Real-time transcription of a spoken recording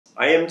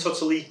I am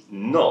totally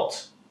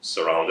not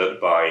surrounded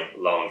by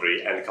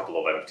laundry and a couple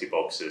of empty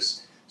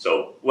boxes.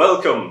 So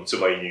welcome to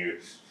my new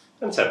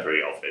and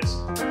temporary office.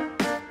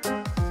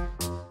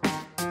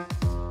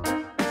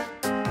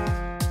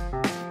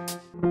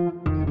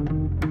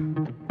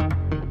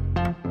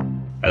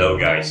 Hello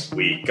guys,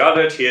 we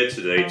gathered here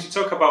today to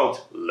talk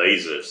about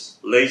lasers.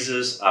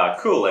 Lasers are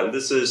cool, and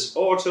this is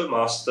Ortur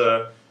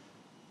Master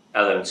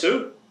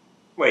LM2.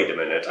 Wait a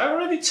minute, I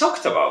already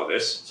talked about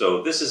this,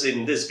 so this is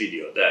in this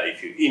video there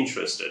if you're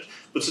interested.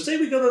 But today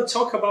we're going to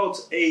talk about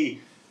a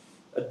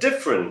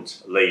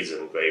different laser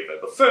engraver.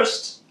 But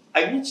first,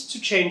 I need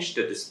to change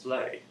the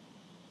display.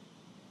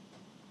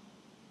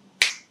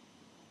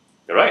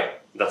 Alright,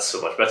 that's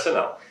so much better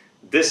now.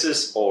 This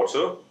is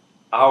Ortur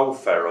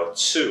Aufero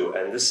 2,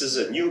 and this is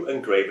a new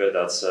engraver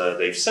that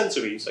they've sent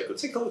to me, so I could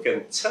take a look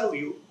and tell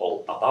you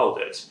all about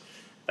it.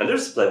 And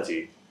there's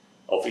plenty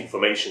of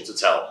information to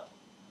tell.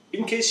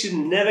 In case you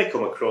never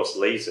come across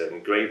laser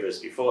engravers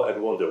before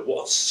and wonder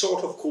what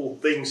sort of cool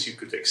things you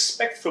could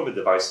expect from a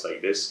device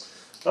like this,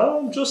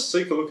 just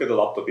take a look at the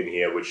laptop in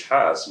here, which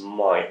has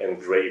my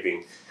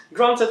engraving.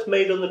 Granted,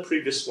 made on the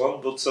previous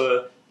one, but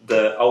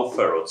the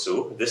Aufero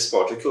 2, this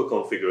particular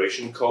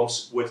configuration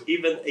comes with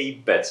even a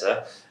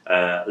better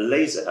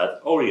laser head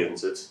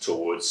oriented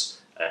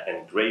towards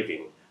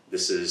engraving.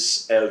 This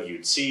is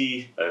LUT,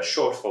 a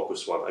short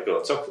focus one. I'm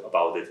going to talk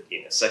about it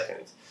in a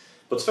second.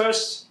 But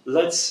first,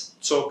 let's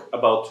talk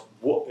about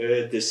what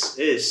this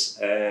is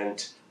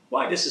and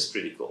why this is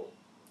pretty cool.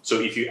 So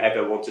if you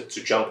ever wanted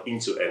to jump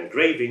into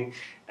engraving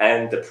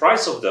and the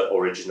price of the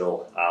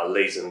original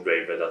laser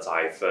engraver that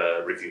I've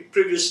reviewed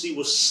previously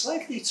was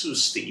slightly too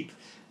steep,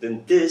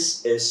 then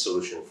this is a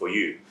solution for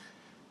you,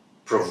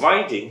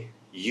 providing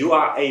you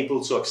are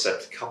able to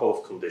accept a couple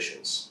of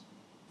conditions.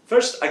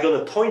 First, I'm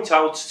going to point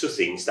out two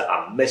things that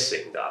are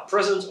missing, that are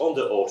present on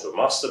the Ortur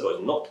Master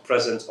but not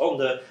present on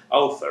the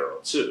Aufero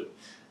 2.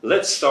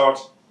 Let's start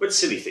with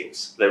silly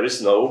things. There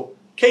is no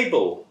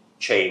cable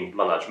chain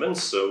management,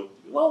 so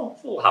well,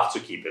 we'll have to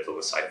keep it on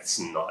the side. It's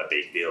not a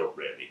big deal,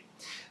 really.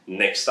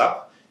 Next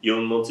up,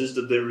 you'll notice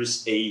that there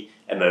is an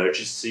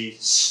emergency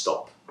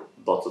stop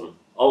button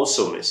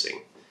also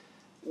missing.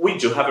 We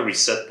do have a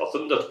reset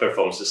button that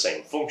performs the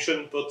same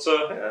function, but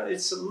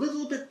it's a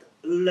little bit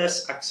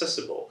less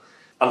accessible.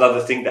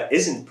 Another thing that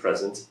isn't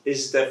present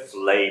is the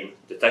flame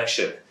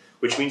detection,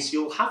 which means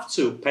you'll have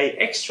to pay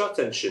extra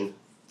attention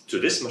to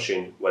this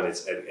machine when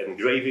it's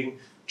engraving,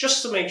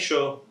 just to make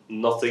sure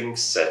nothing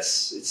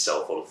sets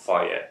itself on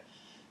fire.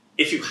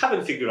 If you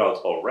haven't figured out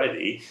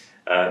already,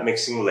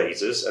 mixing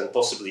lasers and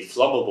possibly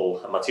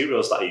flammable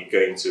materials that you're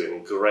going to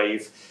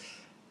engrave,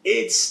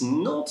 it's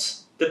not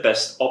the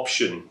best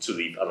option to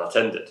leave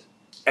unattended.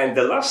 And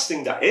the last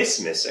thing that is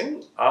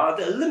missing are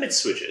the limit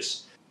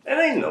switches. And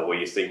I know what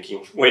you're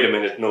thinking, wait a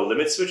minute, no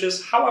limit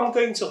switches? How am I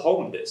going to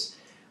home this?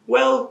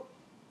 Well,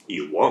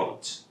 you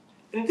won't.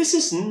 And this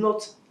is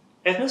not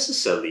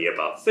necessarily a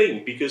bad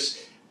thing, because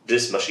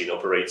this machine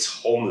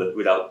operates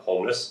without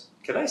homeless.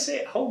 Can I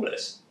say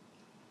homeless?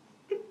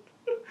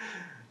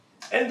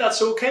 And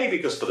that's okay,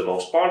 because for the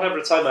most part,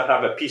 every time I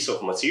have a piece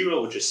of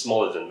material which is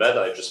smaller than that,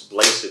 I just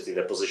place it in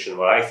a position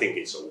where I think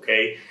it's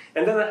okay,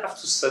 and then I have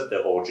to set the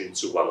origin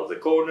to one of the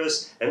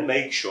corners and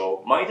make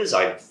sure my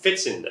design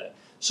fits in there.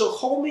 So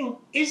homing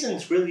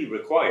isn't really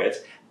required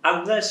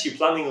unless you're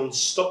planning on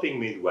stopping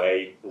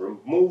midway,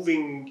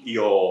 removing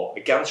your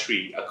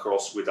gantry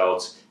across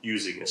without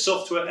using a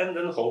software, and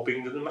then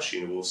hoping that the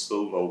machine will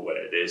still know where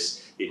it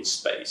is in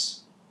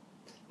space.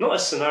 Not a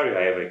scenario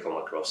I ever come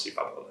across, if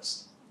I'm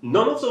honest.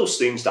 None of those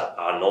things that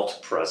are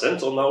not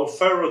present on our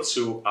Aufero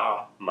 2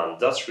 are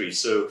mandatory,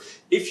 so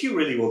if you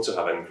really want to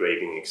have an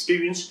engraving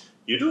experience,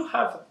 you do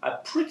have a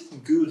pretty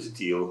good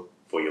deal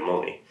for your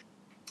money.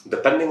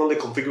 Depending on the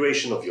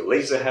configuration of your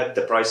laser head,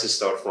 the prices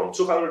start from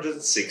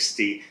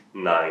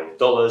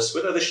 $269,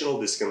 with additional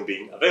discount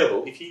being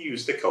available if you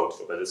use the code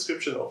from the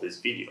description of this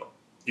video.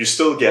 You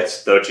still get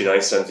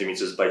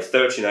 39cm by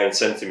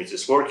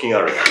 39cm working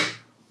area,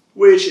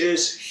 which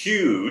is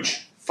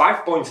huge,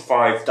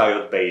 5.5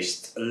 diode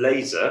based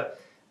laser,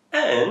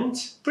 and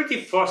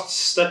pretty fast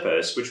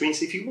steppers, which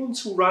means if you want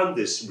to run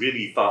this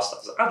really fast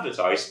as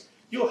advertised,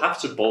 you'll have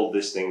to bolt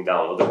this thing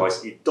down,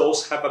 otherwise it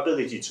does have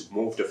ability to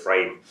move the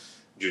frame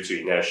due to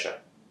inertia.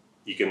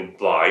 You can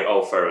buy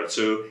Aufero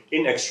 2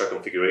 in extra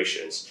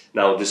configurations.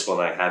 Now this one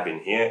I have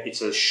in here,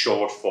 it's a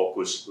short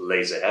focus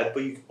laser head,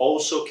 but you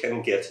also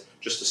can get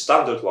just a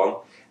standard one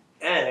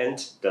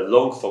and the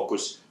long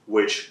focus,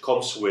 which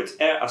comes with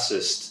air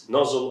assist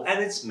nozzle,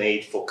 and it's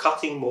made for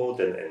cutting more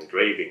than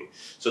engraving.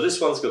 So this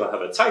one's going to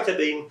have a tighter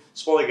beam,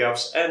 smaller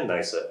gaps and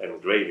nicer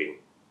engraving.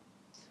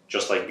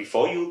 Just like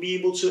before, you'll be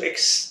able to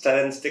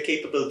extend the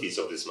capabilities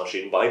of this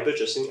machine by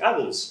purchasing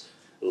add-ons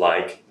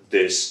like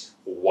this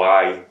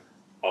YRR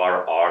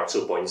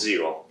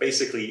 2.0,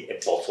 basically a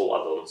bottle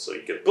add-on, so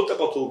you can put the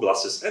bottle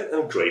glasses and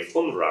engrave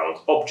on round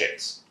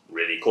objects.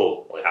 Really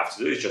cool. All you have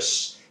to do is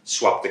just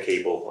swap the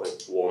cable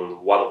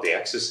on one of the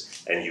axes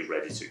and you're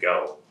ready to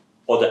go.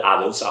 Other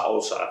add-ons are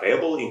also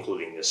available,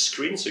 including a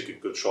screen, so you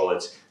could control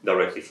it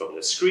directly from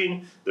the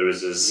screen. There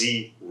is a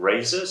Z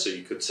razor, so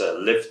you could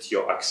lift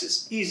your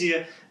axis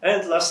easier.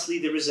 And lastly,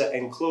 there is an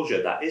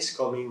enclosure that is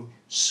coming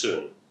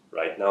soon.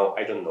 Right now,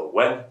 I don't know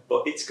when,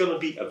 but it's going to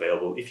be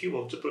available if you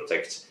want to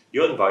protect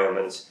your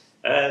environment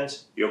and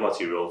your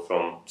material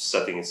from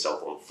setting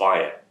itself on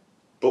fire.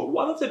 But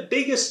one of the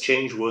biggest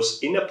change was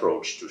in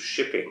approach to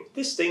shipping.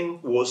 This thing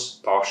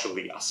was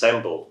partially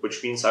assembled,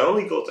 which means I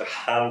only got a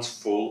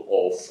handful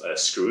of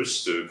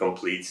screws to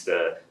complete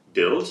the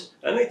build,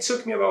 and it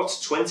took me about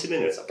 20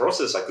 minutes, a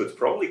process I could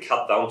probably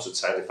cut down to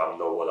 10 if I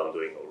know what I'm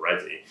doing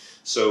already.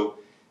 So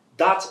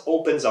that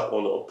opens up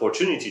an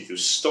opportunity to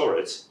store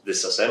it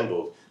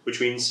disassembled, which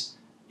means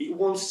it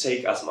won't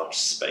take as much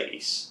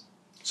space.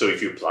 So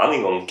if you're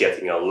planning on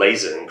getting a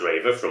laser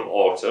engraver from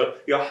Ortur,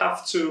 you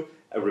have to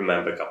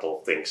remember a couple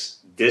of things.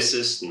 This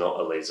is not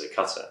a laser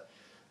cutter.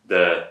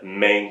 The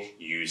main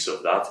use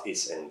of that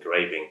is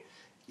engraving.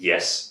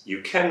 Yes,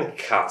 you can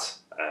cut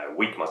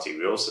weak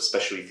materials,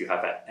 especially if you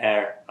have an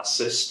air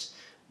assist,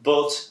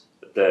 but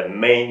the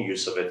main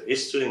use of it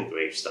is to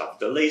engrave stuff.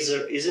 The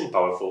laser isn't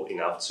powerful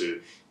enough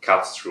to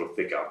cut through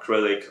thick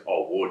acrylic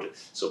or wood,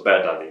 so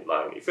bear that in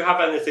mind. If you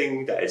have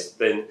anything that is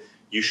thin,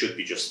 you should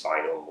be just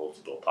fine on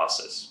multiple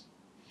passes.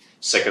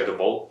 Second of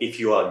all, if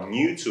you are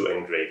new to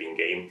engraving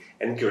game,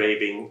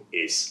 engraving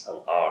is an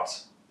art.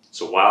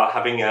 So while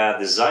having a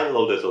design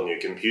loaded on your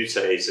computer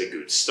is a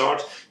good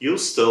start, you'll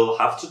still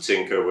have to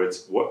tinker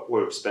with what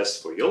works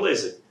best for your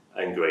laser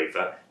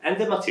engraver and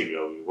the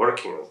material you're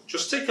working on.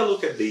 Just take a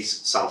look at these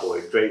sample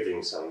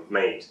engravings I've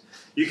made.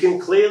 You can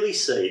clearly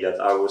say that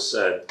I was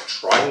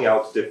trying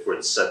out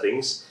different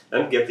settings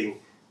and getting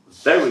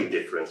very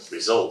different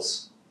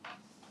results.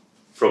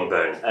 From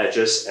burnt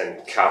edges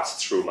and cut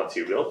through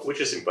material,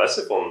 which is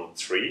impressive on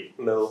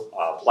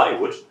 3mm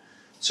plywood,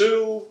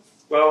 to,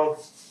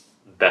 well,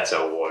 better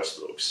or worse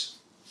looks.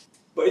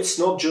 But it's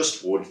not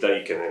just wood that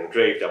you can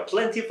engrave. There are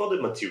plenty of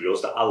other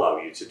materials that allow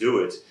you to do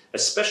it,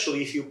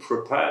 especially if you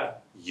prepare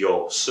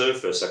your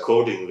surface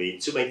accordingly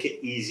to make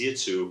it easier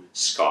to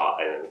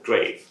scar and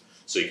engrave.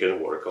 So you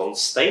can work on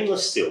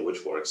stainless steel,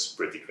 which works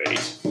pretty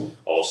great.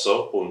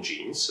 Also on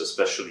jeans,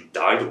 especially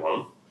dyed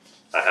one.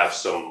 I have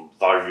some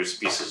various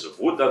pieces of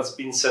wood that's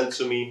been sent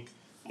to me,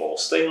 more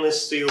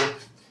stainless steel.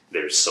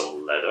 There's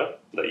some leather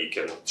that you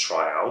can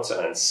try out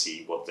and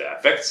see what the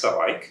effects are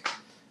like.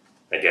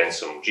 Again,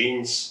 some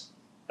jeans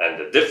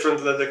and a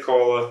different leather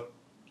color.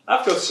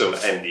 I've got some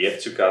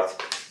MDF to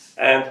cut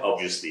and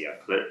obviously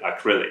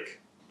acrylic.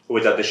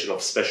 With addition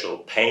of special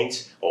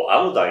paint or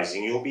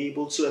anodizing, you'll be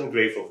able to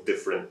engrave of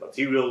different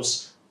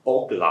materials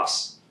or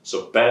glass.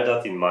 So bear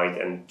that in mind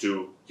and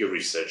do your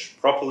research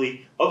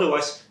properly.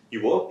 Otherwise,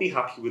 you won't be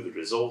happy with the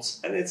results,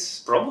 and it's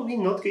probably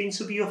not going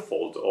to be a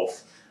fault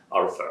of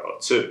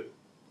Aufero 2.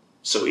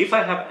 So if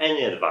I have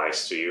any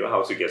advice to you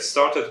how to get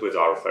started with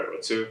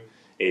Aufero 2,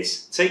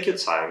 is take your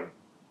time,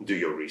 do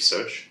your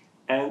research,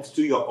 and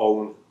do your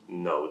own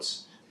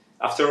notes.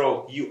 After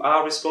all, you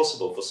are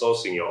responsible for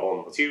sourcing your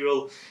own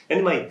material, and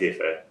it might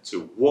differ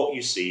to what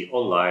you see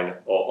online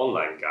or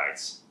online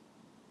guides.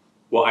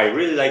 What I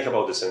really like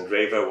about this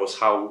engraver was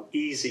how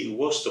easy it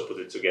was to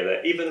put it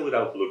together, even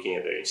without looking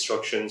at the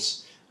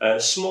instructions.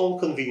 Small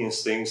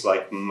convenience things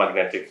like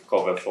magnetic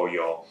cover for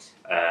your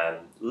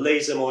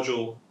laser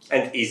module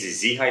and easy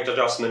Z-height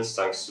adjustments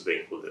thanks to the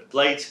included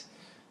plate.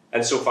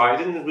 And so far I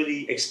didn't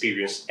really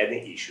experience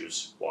any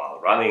issues while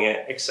running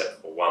it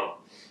except for one.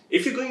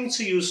 If you're going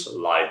to use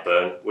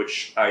Lightburn,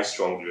 which I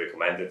strongly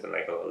recommend it and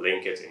I'm going to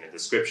link it in the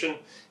description,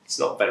 it's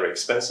not very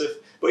expensive,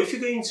 but if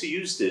you're going to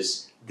use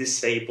this,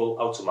 disable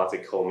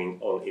automatic homing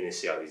on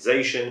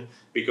initialization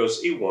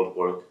because it won't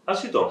work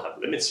as you don't have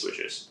limit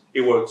switches.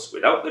 It works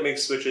without limit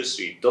switches,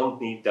 so you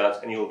don't need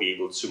that, and you'll be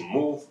able to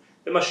move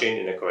the machine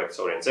in the correct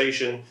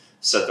orientation,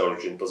 set the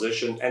origin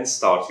position, and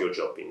start your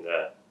job in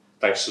there.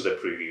 Thanks to the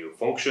preview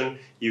function,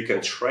 you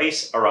can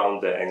trace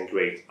around the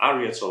engraved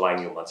area to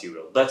align your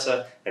material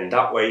better, and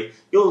that way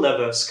you'll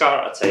never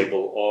scar a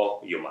table or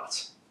your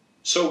mat.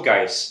 So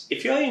guys,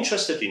 if you are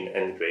interested in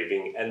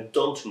engraving and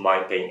don't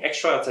mind paying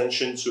extra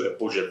attention to a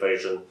budget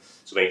version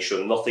to make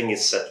sure nothing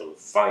is set on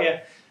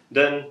fire,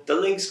 then the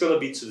link's gonna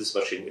be to this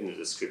machine in the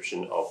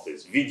description of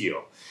this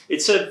video.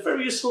 It's a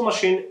very useful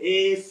machine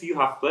if you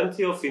have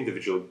plenty of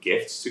individual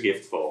gifts to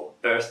gift for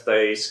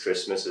birthdays,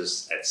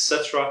 Christmases,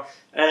 etc.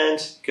 and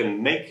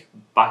can make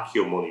back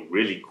your money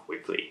really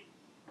quickly.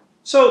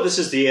 So this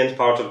is the end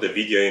part of the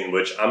video in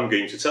which I'm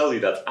going to tell you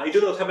that I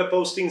do not have a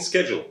posting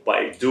schedule, but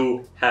I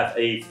do have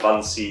a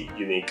fancy,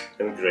 unique,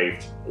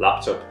 engraved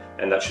laptop,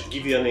 and that should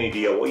give you an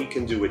idea what you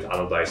can do with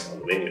anodized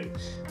aluminium.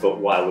 But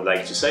what I would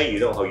like to say, you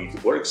know how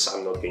YouTube works,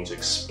 I'm not going to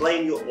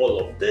explain you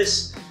all of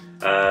this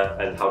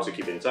and how to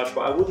keep in touch,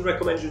 but I would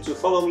recommend you to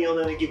follow me on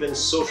any given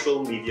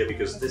social media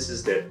because this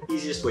is the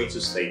easiest way to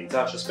stay in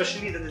touch,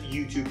 especially that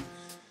YouTube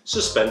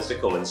suspends the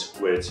comments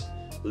with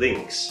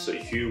links. So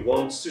if you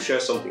want to share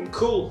something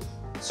cool,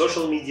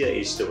 social media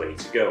is the way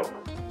to go.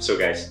 So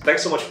guys,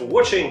 thanks so much for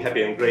watching,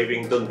 happy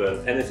engraving, don't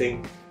burn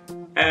anything,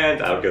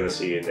 and I'm gonna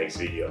see you in the next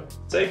video.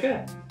 Take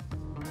care.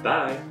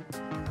 Bye.